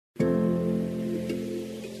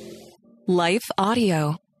Life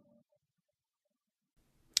Audio.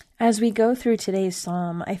 As we go through today's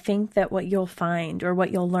psalm, I think that what you'll find or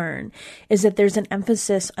what you'll learn is that there's an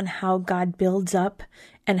emphasis on how God builds up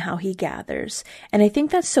and how he gathers. And I think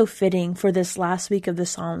that's so fitting for this last week of the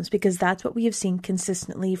Psalms, because that's what we have seen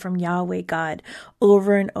consistently from Yahweh God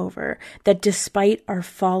over and over, that despite our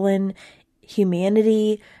fallen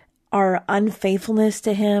humanity, our unfaithfulness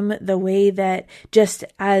to him, the way that just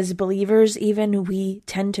as believers, even we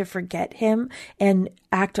tend to forget him and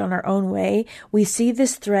act on our own way, we see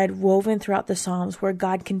this thread woven throughout the Psalms where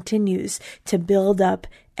God continues to build up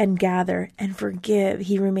and gather and forgive.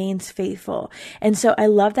 He remains faithful. And so I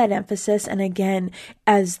love that emphasis. And again,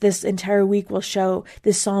 as this entire week will show,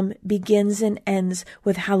 this psalm begins and ends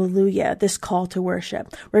with hallelujah, this call to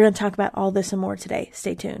worship. We're going to talk about all this and more today.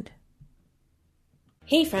 Stay tuned.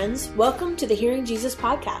 Hey friends, welcome to the Hearing Jesus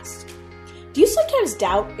podcast. Do you sometimes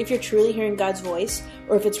doubt if you're truly hearing God's voice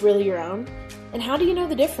or if it's really your own? And how do you know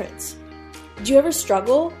the difference? Do you ever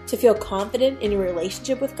struggle to feel confident in your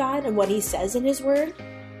relationship with God and what he says in his word?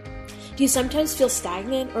 Do you sometimes feel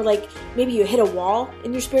stagnant or like maybe you hit a wall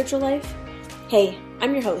in your spiritual life? Hey,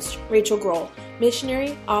 I'm your host, Rachel Grohl,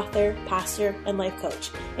 missionary, author, pastor, and life coach,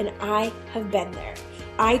 and I have been there.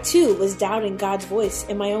 I too was doubting God's voice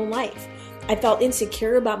in my own life. I felt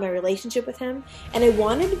insecure about my relationship with him, and I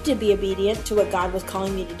wanted to be obedient to what God was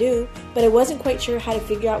calling me to do, but I wasn't quite sure how to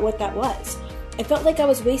figure out what that was. I felt like I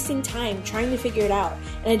was wasting time trying to figure it out,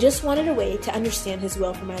 and I just wanted a way to understand his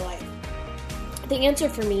will for my life. The answer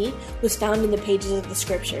for me was found in the pages of the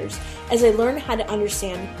scriptures, as I learned how to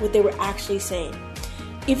understand what they were actually saying.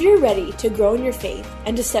 If you're ready to grow in your faith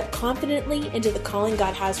and to step confidently into the calling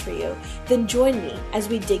God has for you, then join me as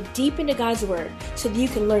we dig deep into God's Word so that you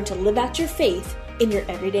can learn to live out your faith in your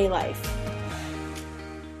everyday life.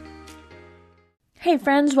 Hey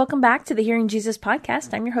friends, welcome back to the Hearing Jesus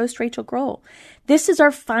podcast. I'm your host, Rachel Grohl. This is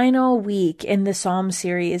our final week in the Psalm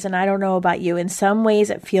series, and I don't know about you. In some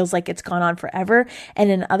ways, it feels like it's gone on forever,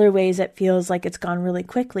 and in other ways, it feels like it's gone really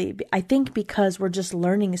quickly. I think because we're just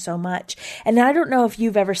learning so much. And I don't know if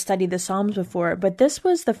you've ever studied the Psalms before, but this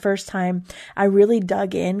was the first time I really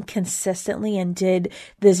dug in consistently and did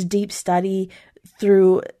this deep study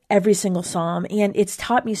through every single Psalm. And it's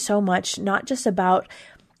taught me so much, not just about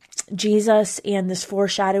Jesus and this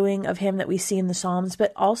foreshadowing of him that we see in the Psalms,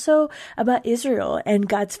 but also about Israel and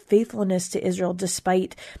God's faithfulness to Israel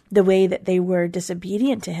despite the way that they were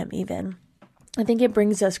disobedient to him even. I think it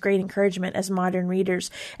brings us great encouragement as modern readers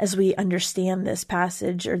as we understand this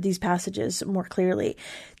passage or these passages more clearly.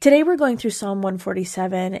 Today we're going through Psalm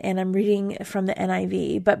 147 and I'm reading from the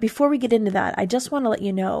NIV. But before we get into that, I just want to let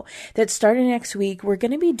you know that starting next week, we're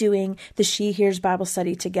going to be doing the She Hears Bible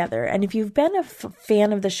study together. And if you've been a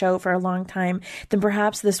fan of the show for a long time, then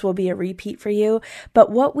perhaps this will be a repeat for you. But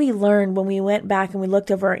what we learned when we went back and we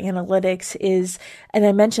looked over our analytics is, and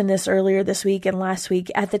I mentioned this earlier this week and last week,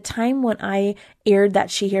 at the time when I aired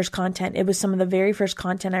that She Hears content, it was some of the very first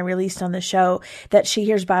content I released on the show, that She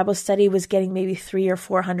Hears Bible study was getting maybe 300 or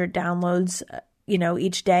 400 downloads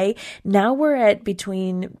each day. Now we're at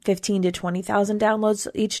between 15 to 20,000 downloads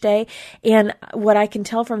each day. And what I can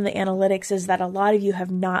tell from the analytics is that a lot of you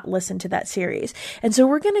have not listened to that series. And so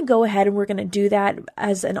we're going to go ahead and we're going to do that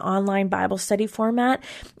as an online Bible study format.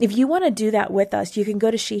 If you want to do that with us, you can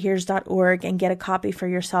go to shehears.org and get a copy for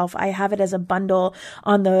yourself. I have it as a bundle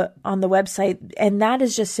on the website. And that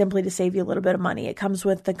is just simply to save you a little bit of money. It comes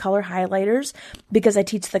with the color highlighters because I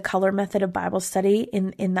teach the color method of Bible study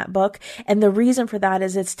in that book. And the reason for that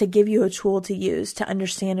is it's to give you a tool to use to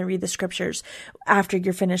understand and read the scriptures after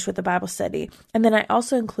you're finished with the Bible study. And then I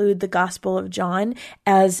also include the Gospel of John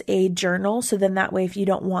as a journal. So then that way, if you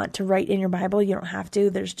don't want to write in your Bible, you don't have to.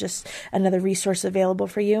 There's just another resource available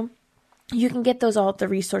for you. You can get those all at the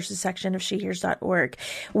resources section of shehears.org.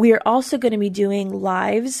 We are also going to be doing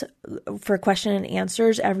lives for question and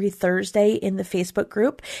answers every Thursday in the Facebook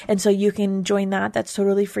group. And so you can join that. That's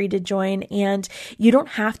totally free to join. And you don't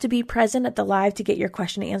have to be present at the live to get your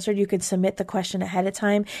question answered. You can submit the question ahead of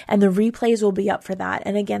time and the replays will be up for that.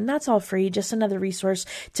 And again, that's all free, just another resource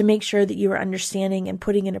to make sure that you are understanding and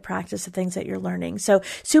putting into practice the things that you're learning. So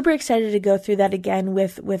super excited to go through that again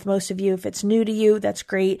with most of you. If it's new to you, that's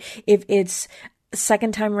great. If it's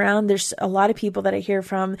second time around, there's a lot of people that I hear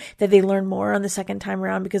from that they learn more on the second time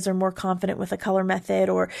around because they're more confident with the color method,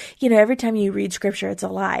 or, every time you read scripture, it's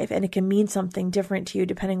alive and it can mean something different to you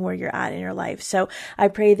depending where you're at in your life. So I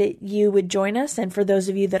pray that you would join us. And for those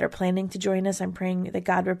of you that are planning to join us, I'm praying that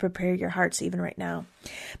God would prepare your hearts even right now.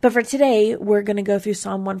 But for today, we're going to go through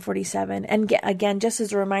Psalm 147. And again, just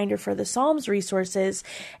as a reminder for the Psalms resources,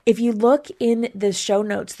 if you look in the show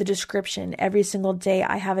notes, the description, every single day,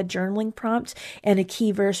 I have a journaling prompt and a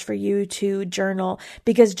key verse for you to journal,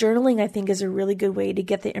 because journaling, I think, is a really good way to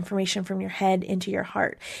get the information from your head into your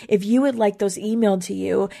heart. If you would like those emailed to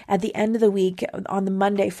you at the end of the week, on the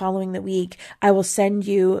Monday following the week, I will send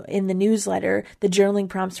you in the newsletter the journaling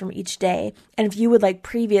prompts from each day. And if you would like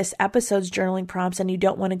previous episodes journaling prompts and you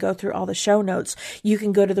don't want to go through all the show notes, you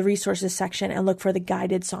can go to the resources section and look for the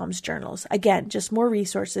guided Psalms journals. Again, just more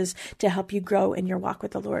resources to help you grow in your walk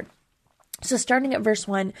with the Lord. So starting at verse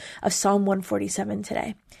 1 of Psalm 147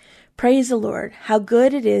 today. Praise the Lord. How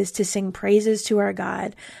good it is to sing praises to our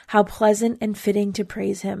God. How pleasant and fitting to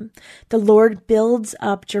praise him. The Lord builds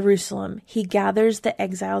up Jerusalem. He gathers the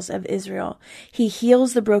exiles of Israel. He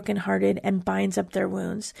heals the brokenhearted and binds up their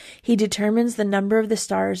wounds. He determines the number of the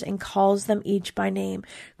stars and calls them each by name.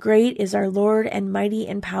 Great is our Lord and mighty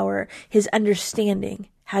in power. His understanding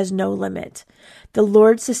has no limit. The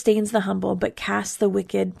Lord sustains the humble, but casts the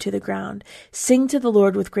wicked to the ground. Sing to the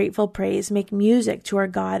Lord with grateful praise. Make music to our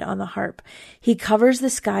God on the harp. He covers the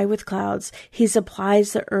sky with clouds. He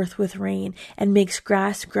supplies the earth with rain and makes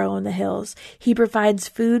grass grow on the hills. He provides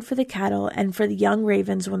food for the cattle and for the young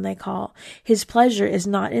ravens when they call. His pleasure is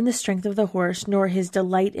not in the strength of the horse, nor his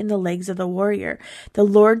delight in the legs of the warrior. The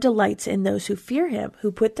Lord delights in those who fear him,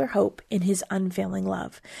 who put their hope in his unfailing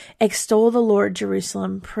love. Extol the Lord,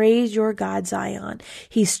 Jerusalem. Praise your God, Zion.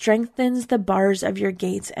 He strengthens the bars of your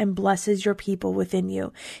gates and blesses your people within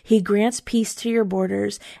you. He grants peace to your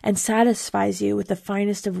borders and satisfies you with the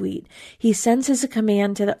finest of wheat. He sends his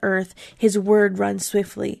command to the earth. His word runs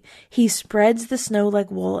swiftly. He spreads the snow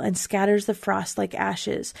like wool and scatters the frost like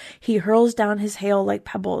ashes. He hurls down his hail like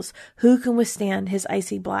pebbles. Who can withstand his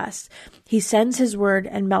icy blast? He sends his word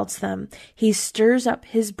and melts them. He stirs up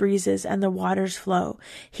his breezes and the waters flow.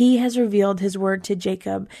 He has revealed his word to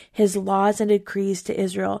Jacob, his laws and decrees to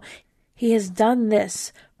Israel. He has done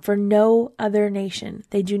this for no other nation.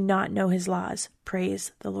 They do not know his laws.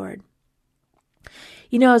 Praise the Lord.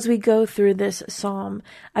 You know, as we go through this psalm,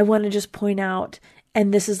 I want to just point out,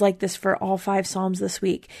 and this is like this for all 5 Psalms this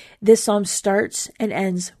week. This psalm starts and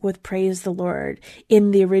ends with praise the Lord.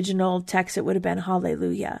 In the original text, it would have been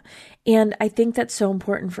hallelujah. And I think that's so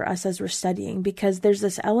important for us as we're studying, because there's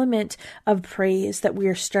this element of praise that we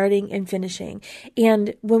are starting and finishing.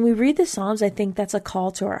 And when we read the Psalms, I think that's a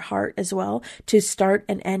call to our heart as well, to start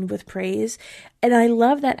and end with praise. And I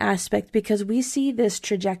love that aspect because we see this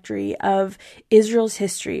trajectory of Israel's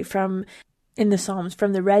history in the Psalms,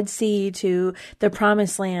 from the Red Sea to the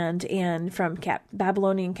Promised Land, and from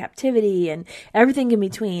Babylonian captivity and everything in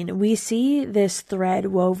between. We see this thread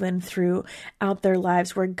woven throughout their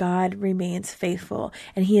lives where God remains faithful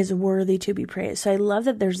and he is worthy to be praised. So I love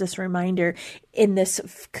that there's this reminder in this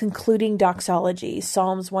concluding doxology,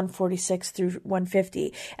 Psalms 146 through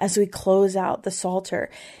 150, as we close out the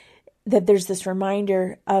Psalter, that there's this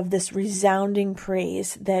reminder of this resounding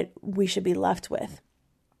praise that we should be left with.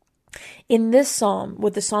 In this psalm,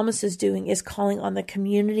 what the psalmist is doing is calling on the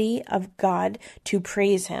community of God to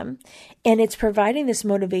praise him. And it's providing this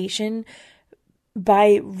motivation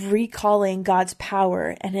by recalling God's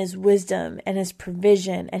power and his wisdom and his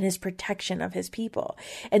provision and his protection of his people.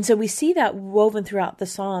 And so we see that woven throughout the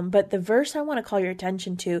psalm. But the verse I want to call your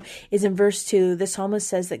attention to is in verse 2. The psalmist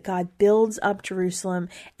says that God builds up Jerusalem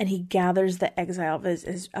and he gathers the exile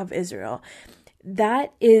of Israel.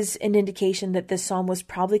 That is an indication that this psalm was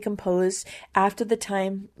probably composed after the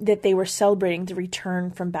time that they were celebrating the return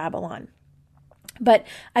from Babylon. But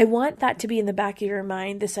I want that to be in the back of your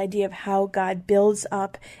mind, this idea of how God builds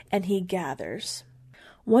up and he gathers.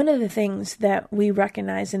 One of the things that we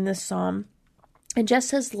recognize in this psalm, and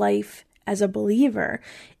just as life as a believer,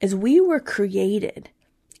 is we were created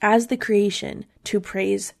as the creation to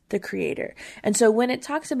praise the Creator. And so when it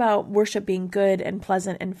talks about worship being good and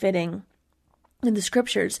pleasant and fitting, in the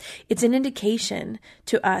scriptures, it's an indication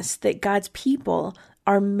to us that God's people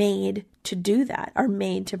are made to do that, are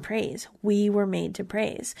made to praise. We were made to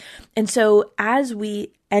praise. And so as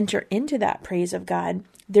we enter into that praise of God,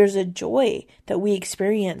 there's a joy that we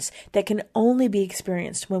experience that can only be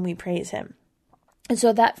experienced when we praise him. And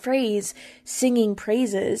so that phrase, singing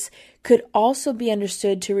praises, could also be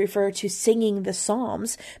understood to refer to singing the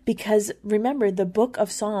Psalms, because remember, the book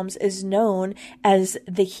of Psalms is known as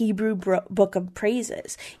the Hebrew book of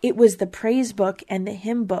praises. It was the praise book and the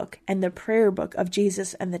hymn book and the prayer book of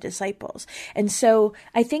Jesus and the disciples. And so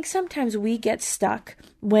I think sometimes we get stuck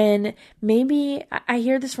when maybe, I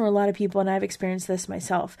hear this from a lot of people and I've experienced this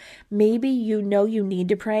myself. Maybe you know you need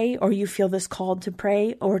to pray, or you feel this called to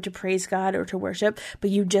pray or to praise God or to worship, but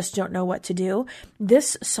you just don't know what to do.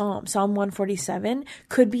 This Psalm 147,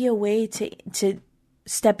 could be a way to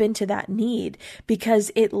step into that need,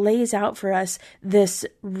 because it lays out for us this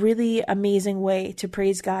really amazing way to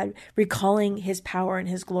praise God, recalling his power and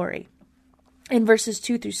his glory. In verses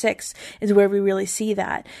 2-6 is where we really see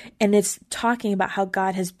that. And it's talking about how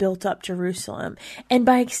God has built up Jerusalem. And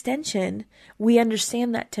by extension, we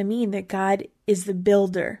understand that to mean that God is the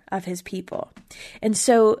builder of his people. And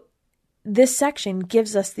so this section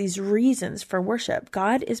gives us these reasons for worship.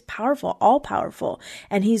 God is powerful, all powerful,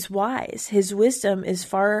 and he's wise. His wisdom is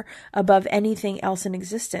far above anything else in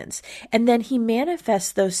existence. And then he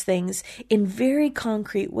manifests those things in very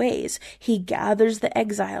concrete ways. He gathers the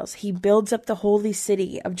exiles. He builds up the holy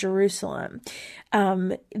city of Jerusalem.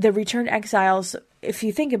 The returned exiles, if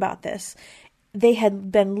you think about this, they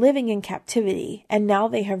had been living in captivity and now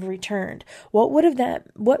they have returned. What would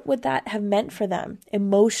that have meant for them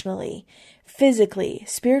emotionally, physically,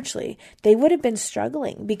 spiritually? They would have been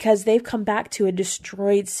struggling because they've come back to a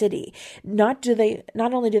destroyed city. Not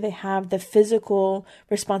only do they have the physical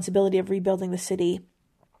responsibility of rebuilding the city,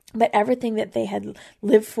 but everything that they had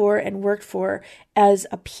lived for and worked for as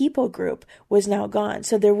a people group was now gone.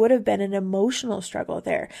 So there would have been an emotional struggle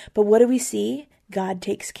there. But what do we see? God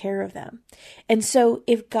takes care of them. And so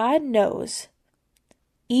if God knows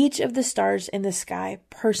each of the stars in the sky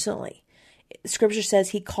personally, Scripture says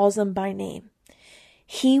he calls them by name,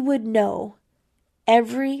 he would know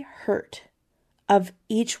every hurt of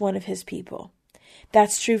each one of his people.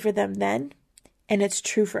 That's true for them then, and it's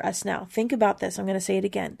true for us now. Think about this. I'm going to say it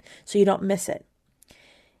again so you don't miss it.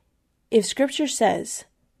 If Scripture says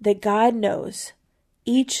that God knows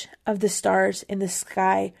each of the stars in the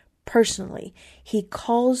sky personally, he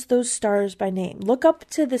calls those stars by name. Look up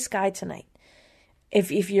to the sky tonight.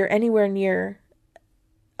 If you're anywhere near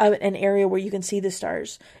an area where you can see the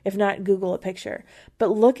stars, if not, Google a picture.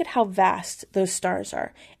 But look at how vast those stars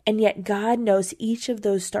are. And yet God knows each of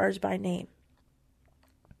those stars by name.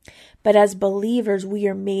 But as believers, we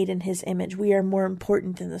are made in his image. We are more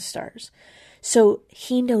important than the stars. So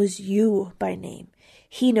he knows you by name.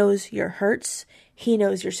 He knows your hurts. He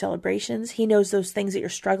knows your celebrations. He knows those things that you're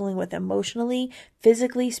struggling with emotionally,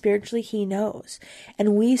 physically, spiritually. He knows.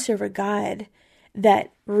 And we serve a God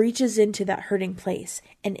that reaches into that hurting place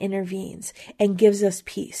and intervenes and gives us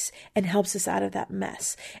peace and helps us out of that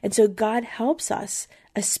mess. And so God helps us,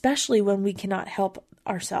 especially when we cannot help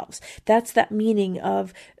ourselves. That's that meaning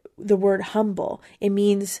of the word humble. It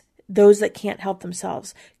means those that can't help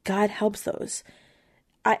themselves. God helps those.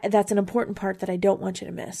 That's an important part that I don't want you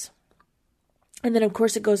to miss. And then, of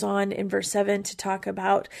course, it goes on in verse 7 to talk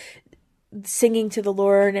about singing to the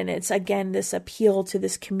Lord. And it's, again, this appeal to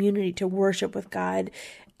this community to worship with God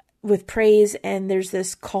with praise. And there's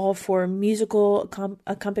this call for musical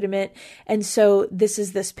accompaniment. And so this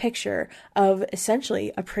is this picture of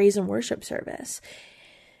essentially a praise and worship service.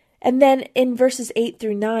 And then in verses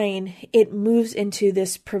 8-9, it moves into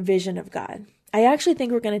this provision of God. I actually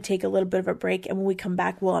think we're going to take a little bit of a break, and when we come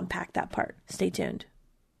back, we'll unpack that part. Stay tuned.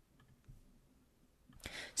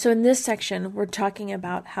 So in this section, we're talking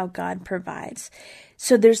about how God provides.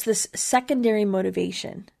 So there's this secondary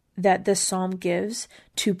motivation that this psalm gives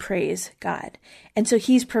to praise God. And so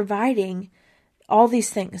he's providing all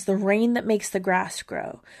these things, the rain that makes the grass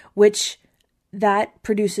grow, which that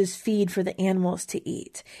produces feed for the animals to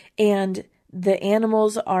eat. And the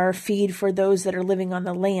animals are feed for those that are living on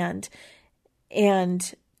the land,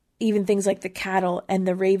 and even things like the cattle and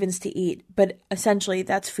the ravens to eat. But essentially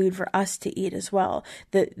that's food for us to eat as well.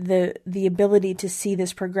 The ability to see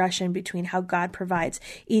this progression between how God provides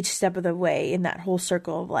each step of the way in that whole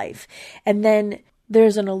circle of life. And then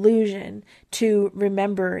there's an allusion to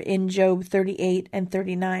remember in Job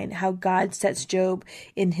 38-39 how God sets Job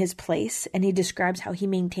in his place, and he describes how he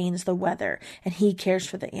maintains the weather and he cares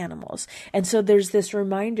for the animals. And so there's this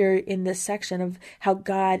reminder in this section of how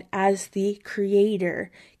God, as the creator,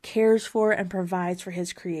 cares for and provides for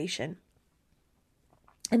his creation.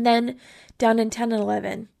 And then down in 10 and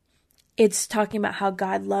 11, it's talking about how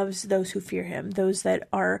God loves those who fear him, those that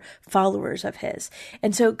are followers of his.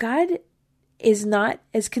 And so God is not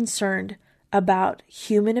as concerned about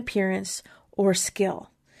human appearance or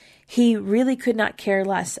skill. He really could not care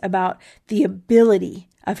less about the ability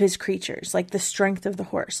of his creatures, like the strength of the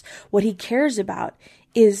horse. What he cares about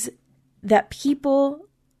is that people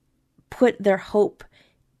put their hope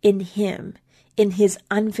in him, in his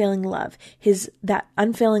unfailing love. That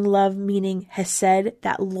unfailing love meaning hesed,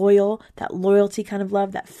 that loyalty kind of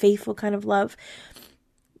love, that faithful kind of love.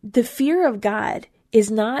 The fear of God is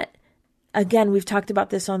not, again, we've talked about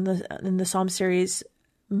this in the Psalm series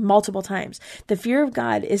multiple times. The fear of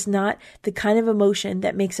God is not the kind of emotion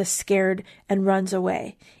that makes us scared and runs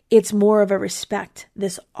away. It's more of a respect,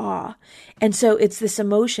 this awe. And so it's this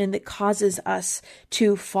emotion that causes us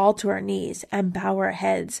to fall to our knees and bow our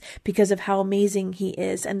heads because of how amazing he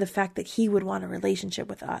is and the fact that he would want a relationship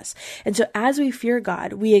with us. And so as we fear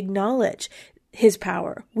God, we acknowledge his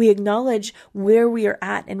power. We acknowledge where we are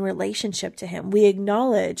at in relationship to him. We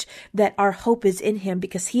acknowledge that our hope is in him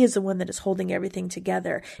because he is the one that is holding everything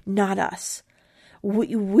together, not us.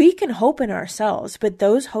 We can hope in ourselves, but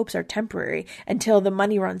those hopes are temporary until the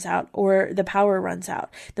money runs out or the power runs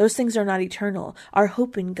out. Those things are not eternal. Our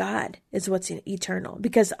hope in God is what's eternal,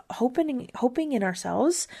 because hoping in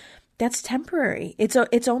ourselves, that's temporary.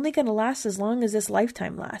 It's only going to last as long as this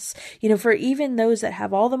lifetime lasts. For even those that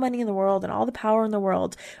have all the money in the world and all the power in the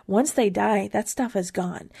world, once they die, that stuff is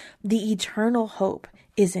gone. The eternal hope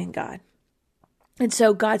is in God. And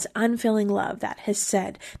so God's unfailing love, that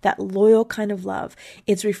hesed, that loyal kind of love,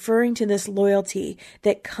 it's referring to this loyalty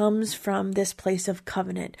that comes from this place of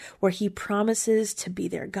covenant where he promises to be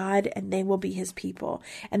their God and they will be his people.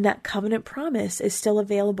 And that covenant promise is still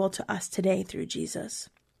available to us today through Jesus.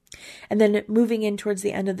 And then moving in towards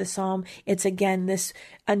the end of the psalm, it's again this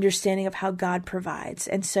understanding of how God provides.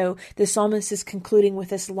 And so the psalmist is concluding with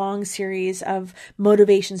this long series of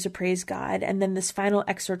motivations to praise God. And then this final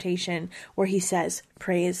exhortation where he says,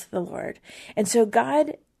 praise the Lord. And so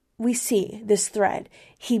God, we see this thread.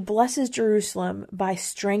 He blesses Jerusalem by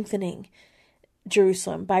strengthening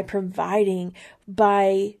Jerusalem, by providing,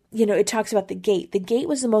 it talks about the gate. The gate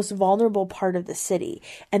was the most vulnerable part of the city,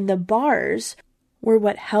 and the bars were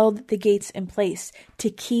what held the gates in place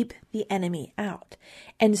to keep the enemy out.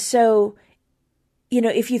 And so,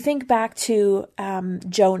 if you think back to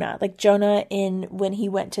Jonah when he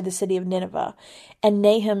went to the city of Nineveh, and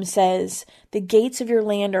Nahum says, the gates of your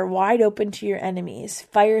land are wide open to your enemies.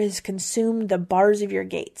 Fire has consumed the bars of your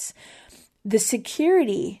gates. The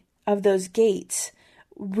security of those gates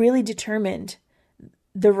really determined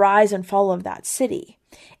the rise and fall of that city.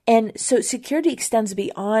 And so security extends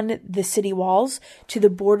beyond the city walls to the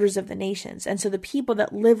borders of the nations. And so the people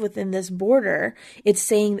that live within this border, it's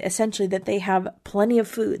saying essentially that they have plenty of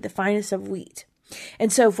food, the finest of wheat.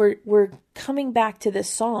 And so if we're coming back to this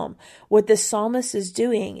psalm, what the psalmist is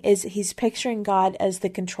doing is he's picturing God as the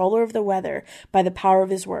controller of the weather by the power of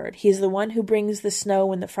his word. He's the one who brings the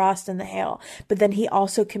snow and the frost and the hail, but then he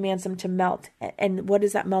also commands them to melt. And what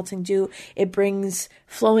does that melting do? It brings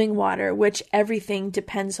flowing water, which everything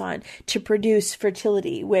depends on to produce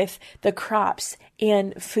fertility with the crops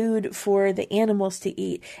and food for the animals to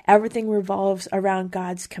eat. Everything revolves around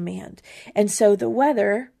God's command. And so the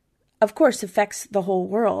weather, of course, affects the whole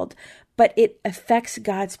world, but it affects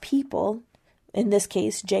God's people, in this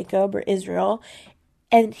case, Jacob or Israel.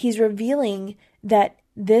 And he's revealing that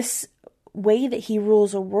this way that he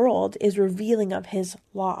rules a world is revealing of his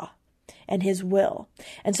law and his will.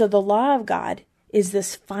 And so the law of God is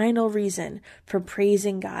this final reason for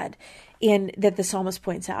praising God, and that the psalmist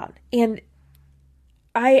points out. And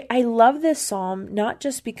I love this psalm, not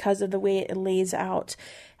just because of the way it lays out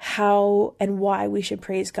how and why we should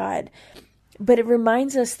praise God, but it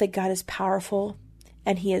reminds us that God is powerful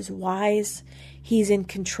and he is wise. He's in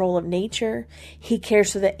control of nature. He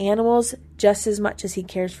cares for the animals just as much as he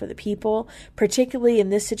cares for the people. Particularly in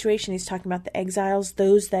this situation, he's talking about the exiles,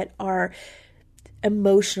 those that are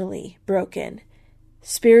emotionally broken,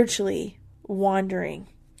 spiritually wandering,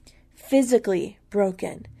 physically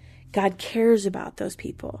broken. God cares about those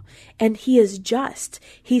people, and he is just.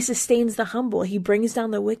 He sustains the humble. He brings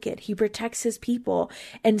down the wicked. He protects his people.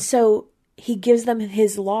 And so he gives them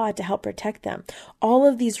his law to help protect them. All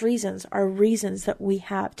of these reasons are reasons that we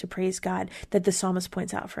have to praise God, that the psalmist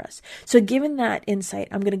points out for us. So given that insight,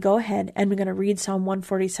 I'm going to go ahead and we're going to read Psalm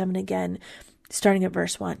 147 again, starting at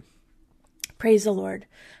verse 1. Praise the Lord.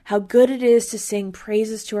 How good it is to sing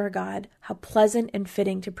praises to our God. How pleasant and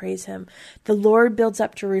fitting to praise him. The Lord builds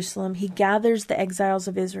up Jerusalem. He gathers the exiles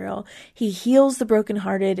of Israel. He heals the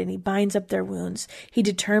brokenhearted and he binds up their wounds. He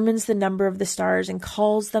determines the number of the stars and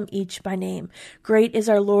calls them each by name. Great is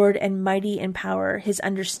our Lord and mighty in power. His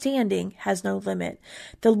understanding has no limit.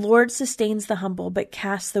 The Lord sustains the humble but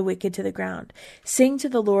casts the wicked to the ground. Sing to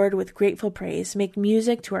the Lord with grateful praise. Make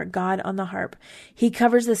music to our God on the harp. He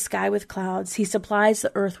covers the sky with clouds. He supplies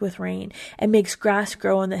the earth with rain and makes grass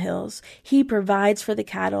grow on the hills. He provides for the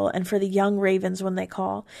cattle and for the young ravens when they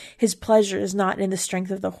call. His pleasure is not in the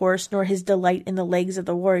strength of the horse, nor his delight in the legs of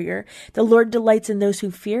the warrior. The Lord delights in those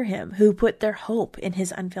who fear him, who put their hope in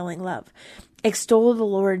his unfailing love. Extol the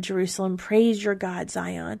Lord, Jerusalem. Praise your God,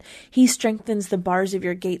 Zion. He strengthens the bars of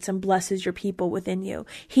your gates and blesses your people within you.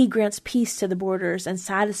 He grants peace to the borders and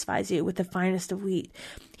satisfies you with the finest of wheat.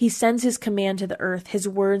 He sends his command to the earth. His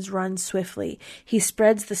words run swiftly. He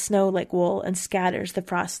spreads the snow like wool and scatters the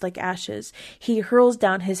frost like ashes. He hurls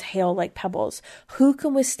down his hail like pebbles. Who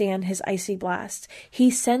can withstand his icy blast? He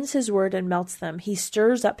sends his word and melts them. He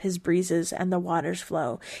stirs up his breezes and the waters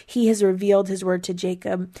flow. He has revealed his word to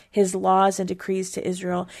Jacob, his laws and decrees to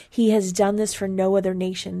Israel. He has done this for no other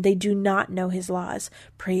nation. They do not know his laws.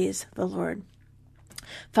 Praise the Lord.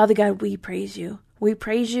 Father God, we praise you. We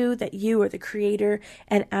praise you that you are the creator,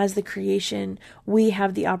 and as the creation, we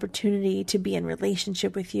have the opportunity to be in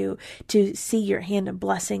relationship with you, to see your hand of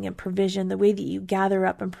blessing and provision, the way that you gather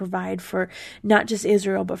up and provide for not just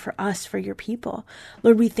Israel, but for us, for your people.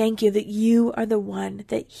 Lord, we thank you that you are the one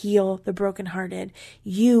that heal the brokenhearted.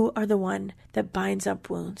 You are the one that binds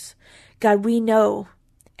up wounds. God, we know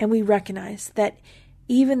and we recognize that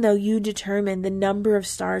even though you determine the number of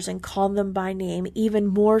stars and call them by name, even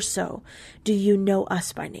more so do you know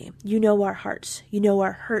us by name. You know our hearts. You know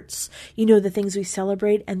our hurts. You know the things we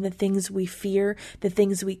celebrate and the things we fear, the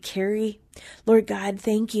things we carry. Lord God,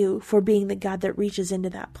 thank you for being the God that reaches into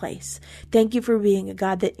that place. Thank you for being a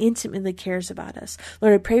God that intimately cares about us.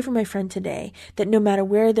 Lord, I pray for my friend today that no matter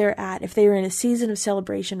where they're at, if they are in a season of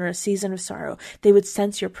celebration or a season of sorrow, they would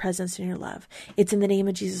sense your presence and your love. It's in the name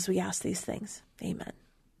of Jesus we ask these things. Amen.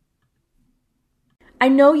 I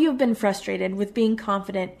know you've been frustrated with being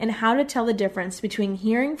confident in how to tell the difference between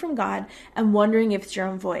hearing from God and wondering if it's your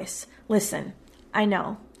own voice. Listen, I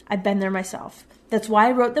know. I've been there myself. That's why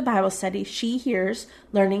I wrote the Bible study, She Hears,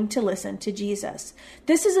 Learning to Listen to Jesus.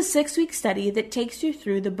 This is a 6-week study that takes you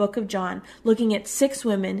through the book of John, looking at 6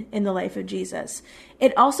 women in the life of Jesus.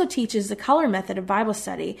 It also teaches the color method of Bible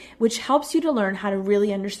study, which helps you to learn how to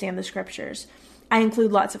really understand the scriptures. I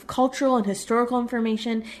include lots of cultural and historical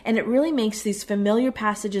information, and it really makes these familiar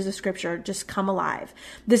passages of scripture just come alive.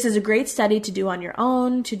 This is a great study to do on your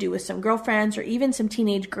own, to do with some girlfriends, or even some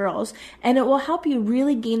teenage girls, and it will help you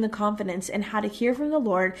really gain the confidence in how to hear from the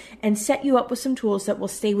Lord and set you up with some tools that will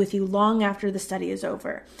stay with you long after the study is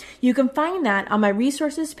over. You can find that on my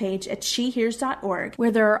resources page at shehears.org,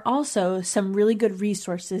 where there are also some really good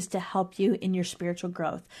resources to help you in your spiritual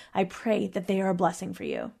growth. I pray that they are a blessing for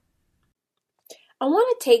you. I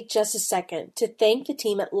want to take just a second to thank the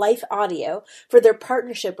team at Life Audio for their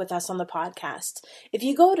partnership with us on the podcast. If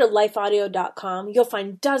you go to lifeaudio.com, you'll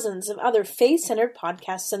find dozens of other faith-centered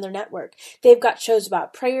podcasts in their network. They've got shows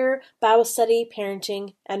about prayer, Bible study,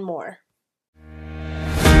 parenting, and more.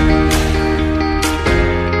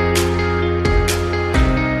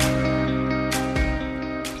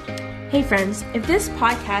 Hey friends, if this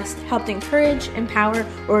podcast helped encourage, empower,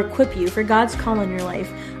 or equip you for God's call in your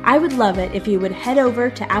life, I would love it if you would head over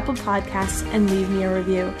to Apple Podcasts and leave me a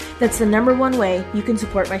review. That's the #1 way you can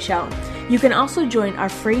support my show. You can also join our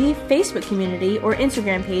free Facebook community or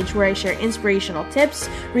Instagram page where I share inspirational tips,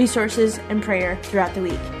 resources, and prayer throughout the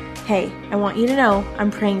week. Hey, I want you to know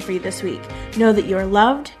I'm praying for you this week. Know that you are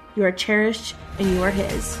loved, you are cherished, and you are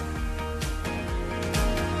His.